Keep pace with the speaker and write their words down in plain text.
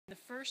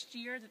first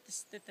year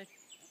that the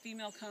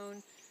female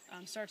cone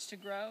starts to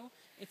grow,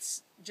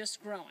 it's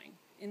just growing.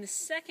 In the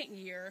second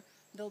year,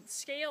 the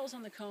scales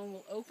on the cone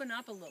will open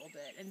up a little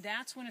bit, and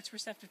that's when it's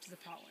receptive to the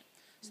pollen.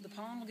 So the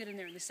pollen will get in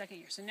there in the second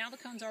year. So now the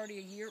cone's already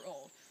a year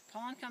old.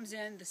 Pollen comes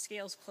in, the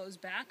scales close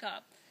back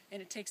up, and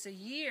it takes a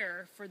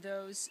year for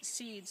those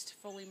seeds to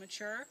fully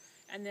mature,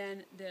 and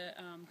then the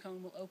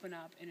cone will open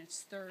up in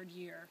its third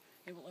year.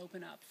 It will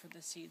open up for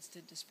the seeds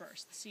to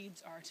disperse. The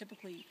seeds are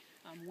typically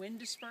wind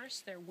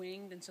dispersed. They're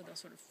winged, and so they'll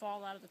sort of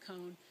fall out of the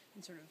cone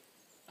and sort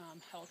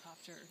of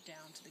helicopter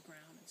down to the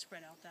ground and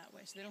spread out that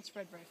way. So they don't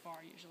spread very far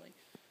usually.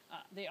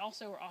 They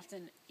also are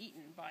often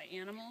eaten by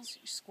animals,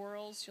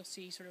 squirrels. You'll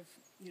see sort of,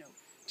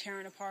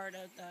 tearing apart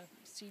a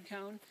seed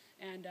cone,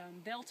 and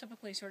they'll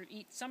typically sort of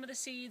eat some of the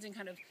seeds and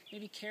kind of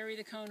maybe carry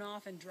the cone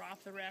off and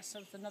drop the rest. So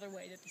it's another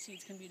way that the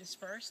seeds can be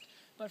dispersed.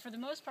 But for the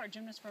most part,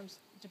 gymnosperms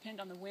depend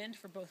on the wind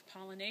for both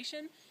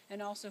pollination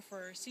and also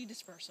for seed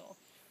dispersal.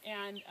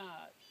 And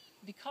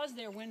because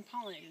they're wind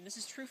pollinated, and this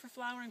is true for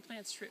flowering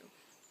plants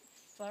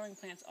flowering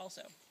plants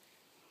also,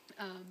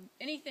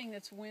 anything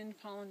that's wind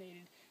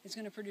pollinated is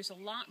going to produce a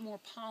lot more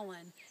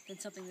pollen than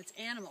something that's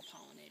animal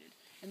pollinated.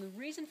 And the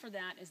reason for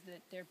that is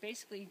that they're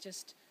basically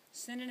just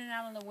sending it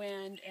out on the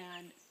wind,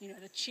 and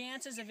the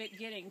chances of it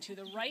getting to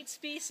the right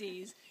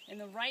species in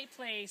the right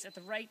place at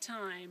the right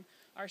time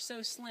are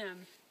so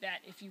slim that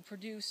if you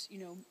produce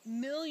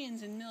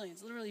millions and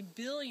millions, literally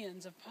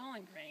billions of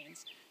pollen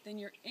grains, then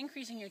you're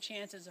increasing your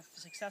chances of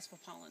successful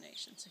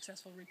pollination,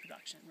 successful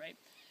reproduction, right?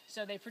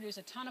 So they produce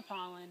a ton of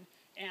pollen,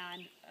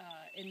 and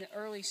in the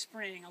early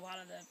spring, a lot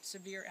of the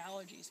severe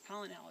allergies,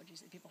 pollen allergies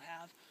that people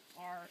have,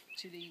 are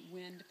to the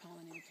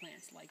wind-pollinated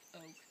plants like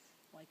oak,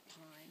 like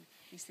pine,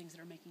 these things that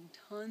are making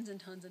tons and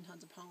tons and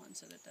tons of pollen,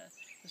 so that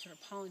the sort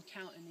of pollen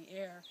count in the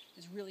air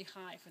is really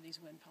high for these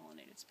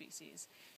wind-pollinated species.